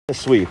The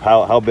sweep,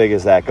 how big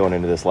is that going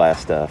into this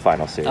last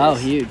final series? Oh,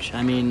 huge.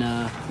 I mean,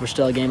 we're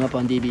still a game up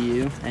on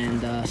DBU,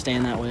 and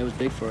staying that way was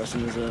big for us.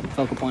 And it was a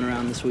focal point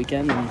around this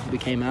weekend, and we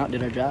came out and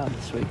did our job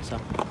this week. So.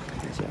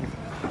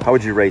 How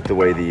would you rate the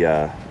way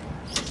the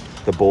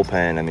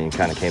bullpen, I mean,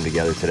 kind of came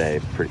together today?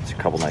 A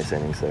couple nice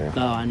innings there.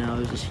 Oh, I know.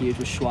 It was just huge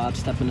with Schwab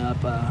stepping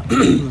up.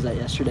 Was that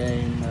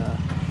yesterday?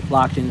 And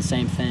locked in the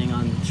same thing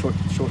on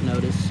short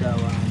notice. So,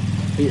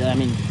 I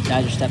mean,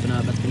 guys are stepping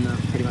up. That's been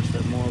pretty much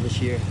the moral this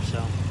year.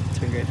 So it's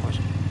been great for us.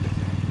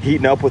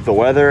 Heating up with the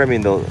weather. I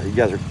mean, you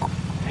guys are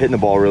hitting the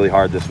ball really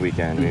hard this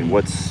weekend. I mean,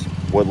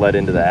 what led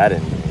into that,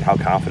 and how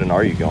confident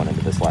are you going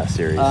into this last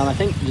series? I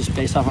think just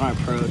based off on our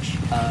approach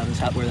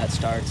is where that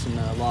starts,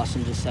 and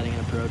Lawson just setting an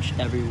approach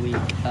every week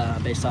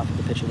based off of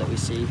the pitcher that we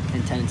see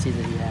and tendencies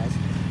that he has.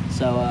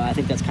 So I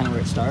think that's kind of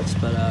where it starts.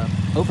 But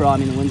overall, I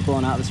mean, the wind's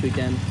blowing out this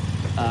weekend.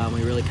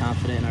 We're really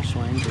confident in our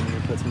swings, and we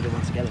put some good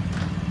ones together.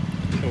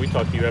 And we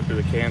talked to you after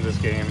the Kansas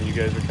game, and you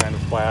guys were kind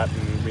of flat,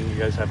 and you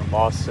guys haven't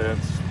lost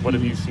since. What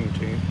have you seen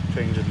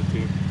change in the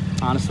team?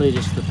 Honestly,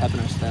 just the pep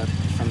in our step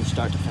from the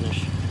start to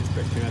finish. It's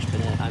pretty much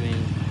been it. I mean,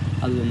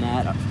 other than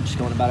that, just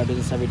going about our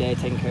business every day,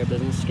 taking care of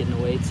business, getting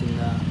the weights, and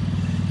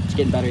just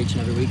getting better each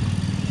and every week.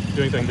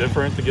 Do anything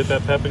different to get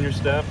that pep in your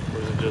step,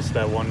 or is it just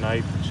that one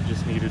night that you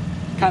just needed?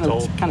 Kind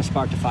of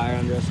sparked a fire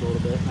under us a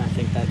little bit, and I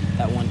think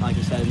that one, like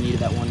you said,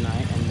 needed that one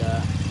night,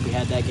 and we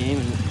had that game,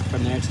 and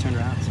from there it's turned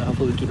around. So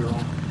hopefully we keep it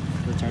rolling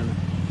for the tournament.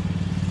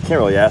 Can't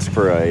really ask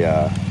for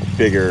a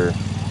bigger,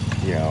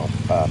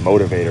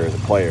 motivator as a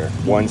player.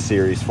 One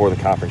series for the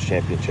conference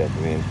championship. I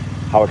mean,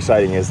 how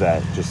exciting is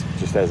that?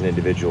 Just as an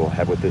individual,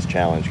 with this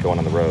challenge going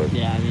on the road.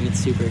 Yeah, I mean, it's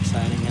super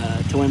exciting.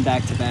 To win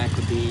back-to-back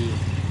would be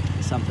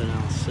something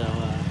else. So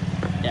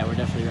yeah, we're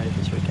definitely ready for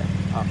this weekend.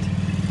 Pumped.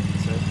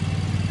 So.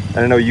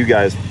 And I know you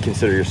guys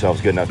consider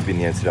yourselves good enough to be in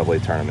the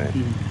NCAA tournament.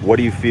 What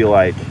do you feel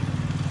like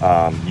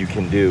you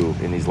can do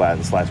in this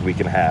last week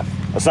and a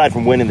half, aside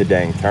from winning the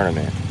dang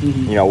tournament?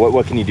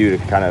 What can you do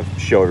to kind of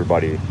show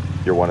everybody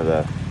you're one of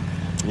the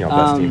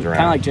best teams around?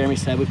 Kind of like Jeremy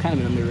said, we've kind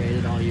of been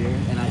underrated all year,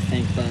 and I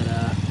think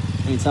that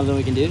something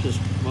we can do is just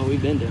what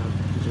we've been doing,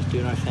 just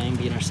doing our thing,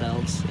 being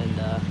ourselves,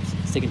 and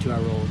sticking to our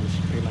roles is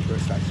pretty much where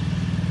it starts.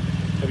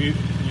 You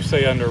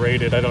say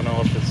underrated. I don't know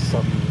if it's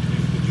something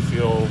did you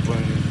feel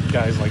when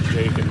guys like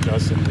Jake and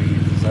Justin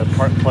leave. Does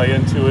that play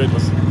into it?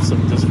 Was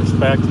some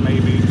disrespect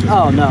maybe?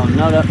 Oh,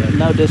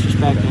 no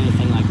disrespect or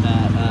anything like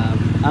that.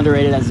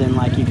 Underrated as in,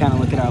 like, you kind of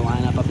look at our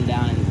lineup up and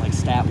down and, like,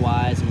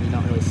 stat-wise, and you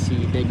don't really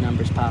see big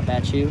numbers pop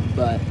at you.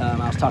 But I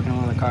was talking to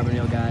one of the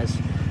Carbondale guys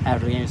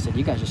after the game and said,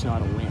 you guys just know how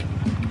to win.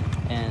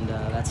 And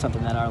that's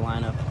something that our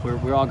lineup,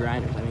 we're all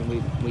grinders. I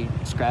mean, we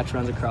scratch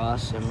runs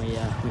across, and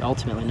we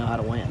ultimately know how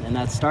to win. And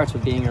that starts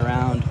with being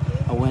around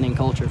a winning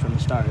culture from the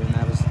start, and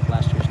that was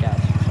last year's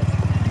guys. So.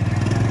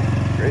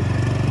 Great.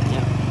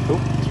 Yeah. Cool.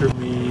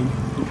 We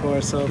pour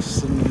ourselves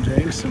some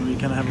drinks, and we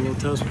kind of have a little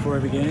toast before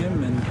every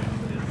game, and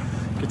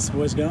gets the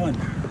boys going.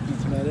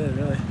 That's about it,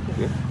 really.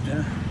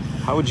 Yeah.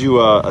 How would you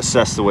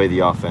assess the way the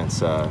offense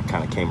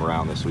kind of came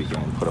around this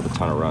weekend? Put up a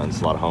ton of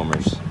runs, a lot of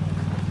homers.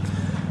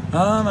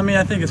 I mean,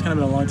 I think it's kind of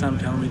been a long time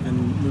coming. We've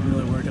been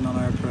really working on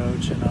our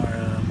approach and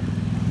our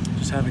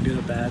just having good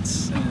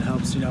at-bats, and it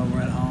helps,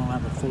 we're at home,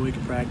 have a full week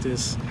of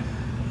practice.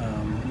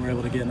 We're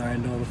able to get in our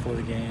indoor before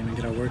the game and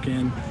get our work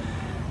in.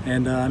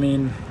 And, I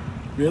mean,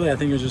 really, I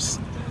think it was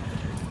just,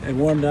 it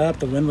warmed up,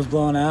 the wind was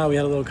blowing out, we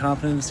had a little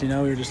confidence, we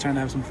were just trying to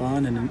have some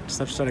fun, and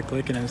stuff started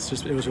clicking, and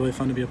it was really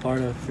fun to be a part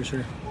of, for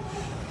sure.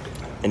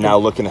 And now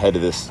looking ahead to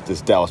this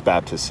Dallas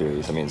Baptist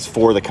series, I mean, it's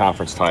for the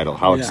conference title.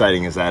 How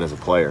exciting is that as a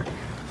player?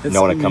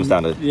 Knowing it comes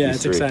down to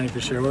it's exciting for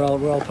sure. We're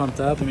all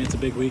pumped up. I mean, it's a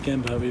big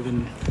weekend, but we've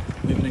been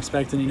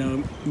expecting.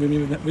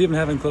 We've been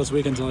having close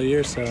weekends all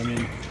year. So I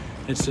mean,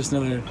 it's just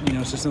another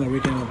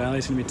weekend in the Valley.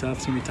 It's gonna be tough.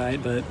 It's gonna be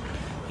tight, but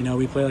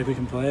we play like we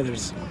can play.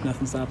 There's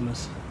nothing stopping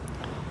us.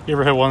 You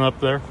ever hit one up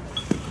there?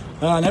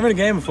 Never in a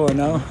game before.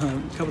 No,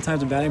 a couple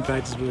times in batting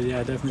practice, but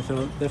yeah, definitely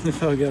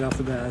felt good off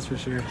the bat. That's for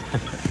sure.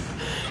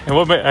 And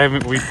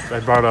I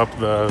brought up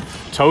the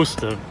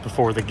toast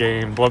before the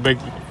game. What made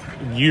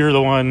you're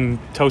the one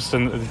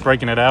toasting,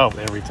 breaking it out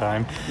every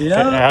time?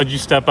 How'd you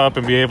step up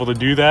and be able to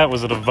do that?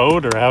 Was it a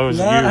vote, or how was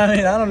it you? I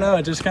mean, I don't know.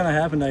 It just kind of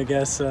happened, I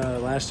guess,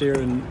 last year,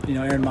 and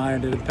Aaron Meyer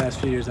did it the past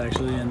few years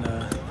actually, and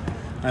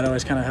I'd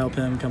always kind of help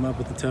him come up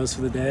with the toast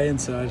for the day, and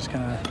so I just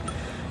kind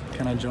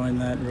of joined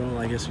that role,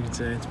 I guess you could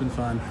say. It's been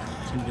fun.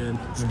 It's been good.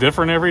 It's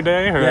different every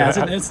day, or? Yeah,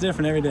 it's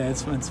different every day.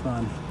 It's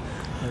fun.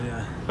 But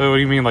yeah. What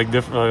do you mean, like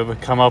different?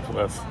 Come up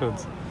with?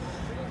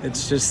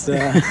 It's just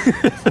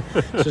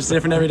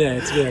different every day.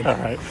 It's good. All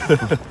right.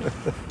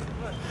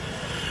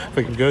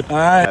 Thinking good. All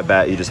right. At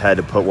bat, you just had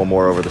to put one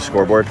more over the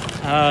scoreboard.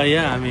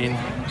 Yeah, I mean,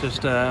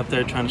 just up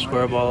there trying to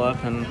square a ball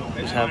up and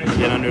just happened to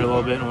get under it a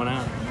little bit and went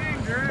out.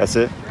 That's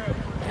it?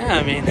 Yeah,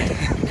 I mean,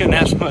 couldn't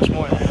ask for much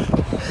more than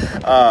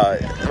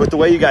that. With the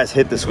way you guys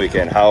hit this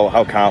weekend,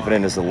 how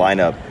confident is the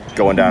lineup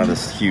going down to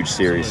this huge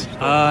series? The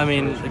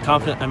lineup's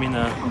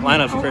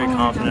very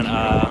confident.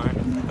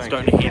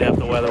 Starting to heat up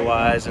the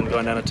weather-wise, and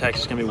going down to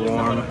Texas is going to be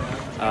warm.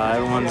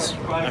 Everyone's,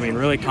 I mean,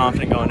 really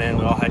confident going in.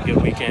 We all had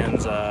good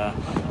weekends,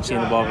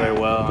 seeing the ball very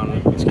well,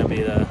 and it's going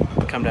to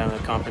be come down to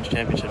the conference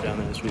championship down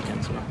there this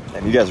weekend. So.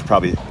 And you guys have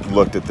probably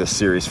looked at this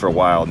series for a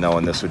while,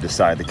 knowing this would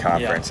decide the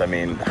conference. Yeah. I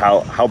mean,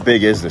 how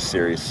big is this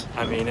series?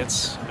 I mean,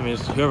 it's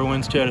whoever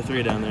wins 2 out of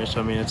 3 down there. So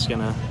I mean, it's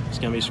gonna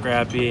be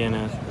scrappy, and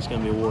it's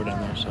gonna be a war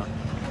down there. So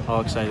all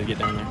excited to get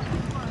down there.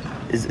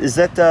 Is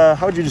that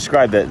how would you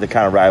describe the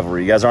kind of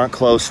rivalry? You guys aren't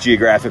close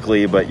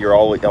geographically, but you're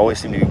always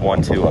seem to be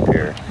 1-2 up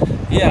here.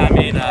 Yeah, I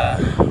mean,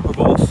 we're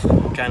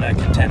both kind of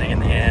contending in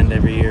the end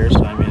every year.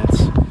 So I mean,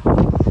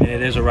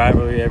 it is a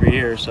rivalry every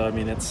year. So I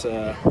mean, it's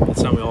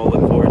something we all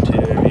look forward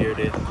to every year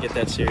to get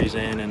that series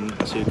in and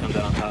see who comes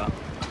out on top.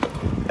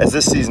 As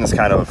this season is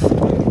kind of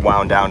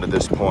wound down to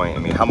this point, I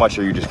mean, how much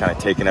are you just kind of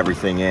taking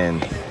everything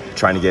in,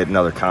 trying to get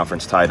another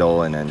conference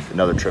title and then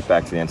another trip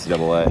back to the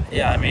NCAA?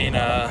 Yeah, I mean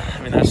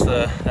that's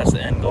the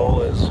end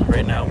goal is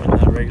right now win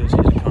the regular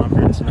season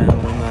conference and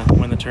then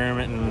win the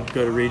tournament and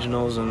go to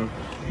regionals and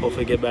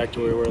hopefully get back to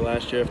where we were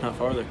last year, if not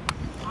farther.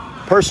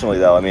 Personally,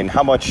 though, I mean,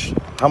 how much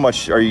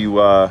are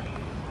you,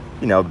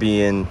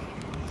 being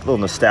a little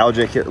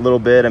nostalgic a little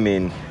bit? I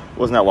mean, it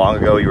wasn't that long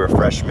ago you were a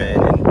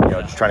freshman and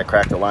just trying to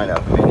crack the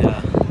lineup. I mean,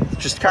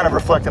 just kind of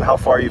reflecting how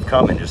far you've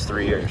come in just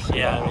 3 years.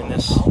 Yeah, I mean,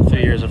 this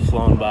 3 years have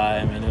flown by.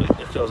 I mean,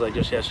 it feels like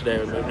just yesterday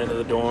we're moving into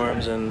the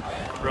dorms and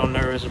real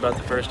nervous about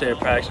the first day of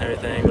practice and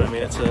everything. But I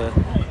mean,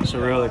 it's a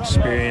real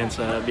experience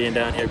being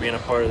down here, being a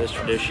part of this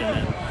tradition.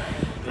 And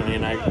I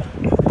mean, I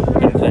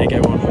couldn't thank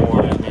everyone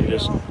more. I mean,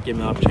 just give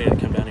me the opportunity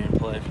to come down here and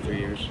play for 3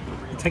 years.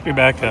 Take me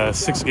back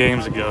 6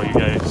 games ago, you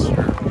guys,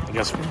 or I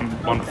guess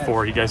one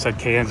before, you guys had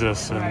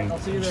Kansas and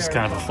just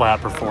kind of a flat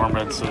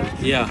performance.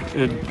 Yeah.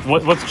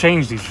 What's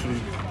changed?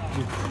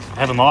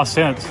 Haven't lost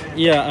since.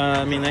 Yeah,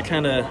 I mean,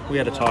 we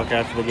had a talk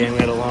after the game. We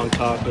had a long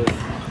talk with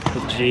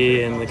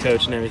G and the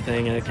coach and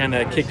everything, and it kind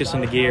of kicked us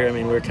into gear. I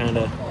mean,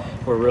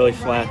 we're really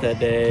flat that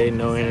day,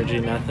 no energy,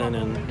 nothing,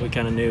 and we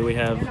kind of knew we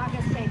have,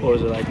 what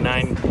was it, like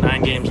nine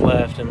games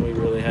left, and we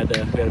really had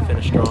to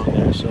finish strong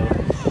there. So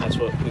that's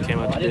what we came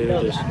out to do,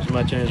 just as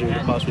much energy we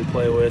could possibly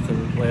play with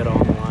and lay it all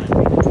on the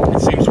line.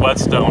 It seems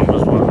Whetstone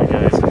was one of the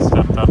guys that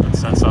stepped up and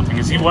said something.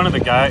 Is he one of the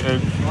guys,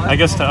 I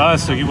guess to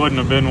us, so he wouldn't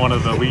have been one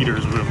of the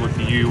leaders with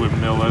you and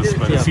Millas,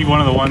 but is he one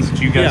of the ones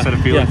that you guys had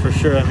a feeling? Yeah, for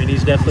sure. I mean,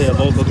 he's definitely a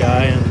vocal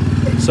guy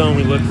and someone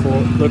we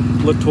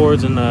look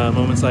towards in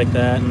moments like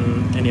that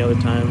and any other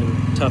time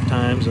and tough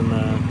times, and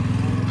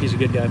he's a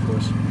good guy for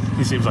us.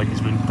 He seems like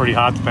he's been pretty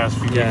hot the past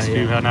few weeks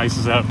too. How nice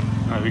is that?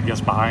 I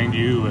guess behind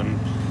you and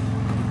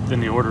in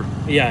the order.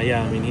 Yeah.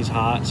 I mean, he's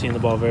hot, seeing the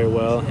ball very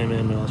well. Him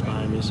and Millas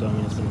behind me, so I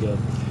mean, it's been good.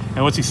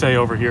 And what's he say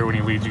over here when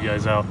he leads you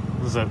guys out?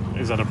 Is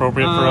that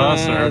appropriate for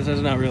us? Or?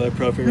 That's not really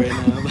appropriate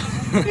right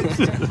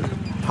now.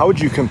 How would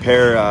you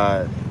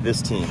compare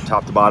this team,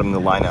 top to bottom in the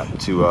lineup,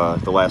 to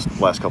the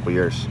last couple of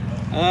years?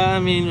 I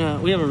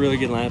mean, we have a really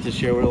good lineup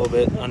this year. We're a little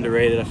bit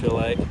underrated, I feel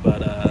like,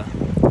 but I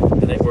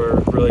think we're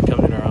really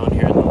coming in our own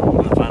here in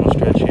the final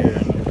stretch here,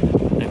 and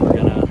I think we're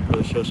gonna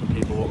really show some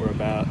people what we're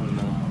about in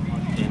the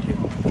end here.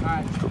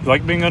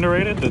 Like being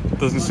underrated? That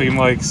doesn't seem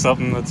like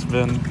something that's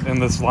been in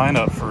this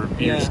lineup for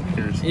years and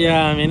years.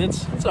 Yeah, I mean,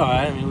 it's all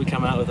right. I mean, we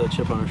come out with a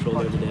chip on our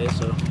shoulder every day,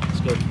 so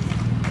it's good.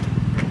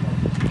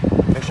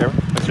 Thanks,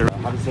 Trevor.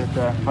 How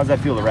does that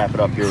feel to wrap it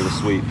up here with a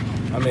sweep?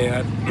 I mean,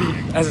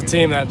 as a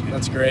team,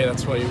 that's great.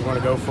 That's what you want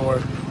to go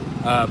for.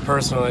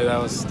 Personally, that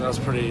was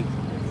pretty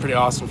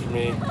awesome for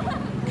me.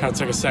 Kind of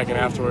took a second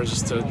afterwards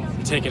just to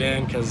take it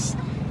in because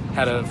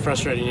had a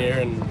frustrating year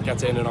and got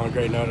to end it on a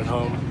great note at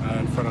home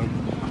in front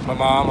of my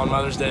mom on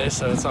Mother's Day,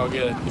 so it's all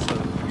good. So.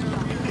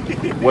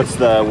 What's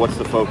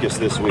the focus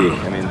this week?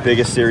 I mean,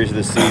 biggest series of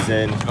the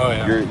season. Oh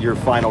yeah. Your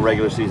final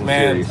regular season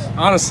series.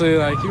 Honestly,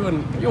 like you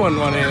wouldn't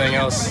want anything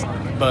else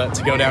but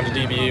to go down to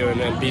DBU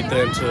and beat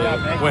them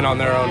to win on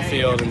their own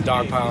field and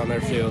dogpile on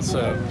their field.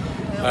 So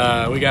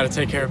we got to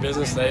take care of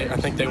business. I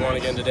think they won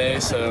again today,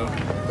 so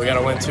we got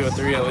to win 2 or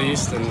 3 at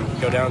least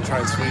and go down and try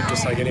and sweep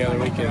just like any other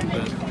weekend.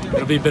 But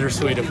it'll be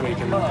bittersweet if we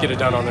can get it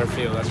done on their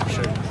field, that's for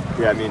sure.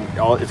 Yeah, I mean,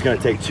 it's going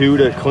to take 2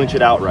 to clinch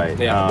it outright.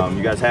 Yeah.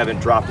 You guys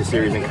haven't dropped a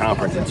series in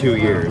conference in 2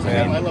 years.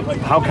 I mean,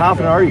 how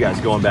confident are you guys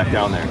going back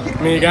down there?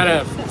 I mean, you got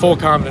to have full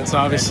confidence,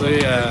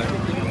 obviously.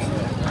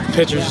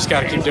 Pitchers just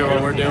got to keep doing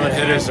what we're doing.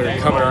 Hitters are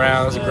coming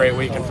around. It was a great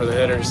weekend for the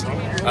hitters.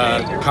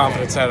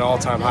 Confidence at an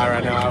all-time high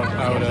right now,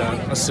 I would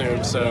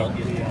assume. So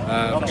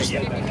just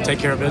take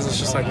care of business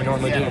just like we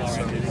normally do.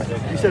 So.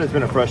 You said it's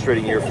been a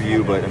frustrating year for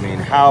you, but I mean,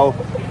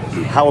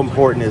 how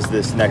important is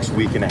this next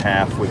week and a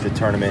half with the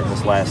tournament in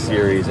this last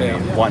series? I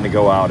mean, wanting to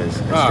go out as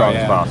strong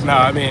as possible. No,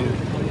 I mean,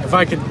 if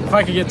I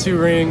could get 2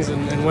 rings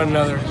and win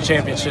another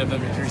championship,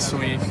 that'd be pretty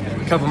sweet.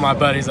 A couple of my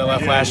buddies that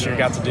left last year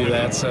got to do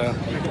that, so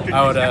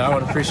I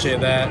would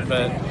appreciate that.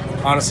 But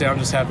honestly, I'm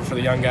just happy for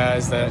the young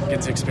guys that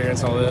get to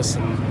experience all this.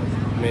 And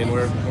I mean,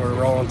 we're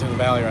rolling through the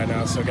valley right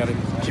now, so got to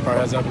keep our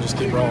heads up and just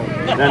keep rolling.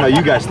 And I know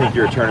you guys think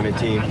you're a tournament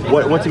team.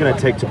 What's it going to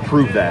take to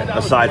prove that,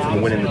 aside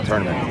from winning the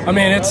tournament? I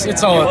mean,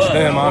 it's all up to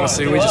them,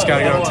 honestly. We just got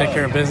to go and take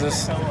care of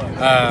business.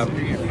 I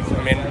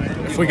mean,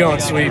 if we go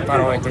and sweep, I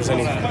don't think there's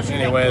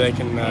any way they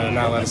can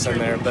not let us in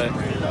there. But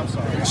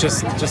it's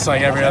just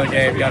like every other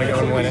game, you got to go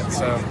and win it.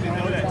 So.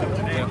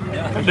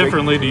 How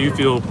differently do you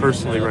feel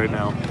personally right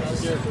now?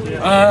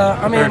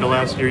 I mean, compared to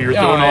last year, you're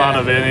throwing a lot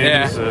of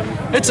innings.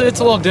 Yeah. And It's a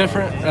little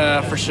different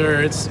for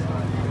sure.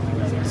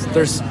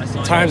 There's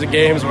times at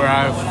games where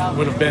I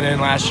would have been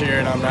in last year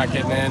and I'm not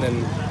getting in,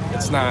 and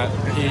it's not.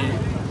 He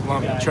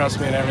won't trust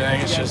me and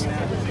everything.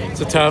 It's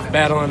a tough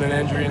battle and an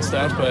injury and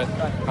stuff, but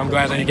I'm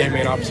glad that he gave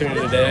me an opportunity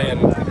today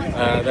and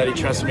that he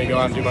trusted me to go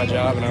out and do my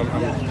job, and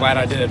I'm glad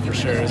I did for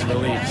sure. It was a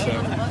relief. So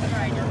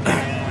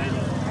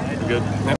good.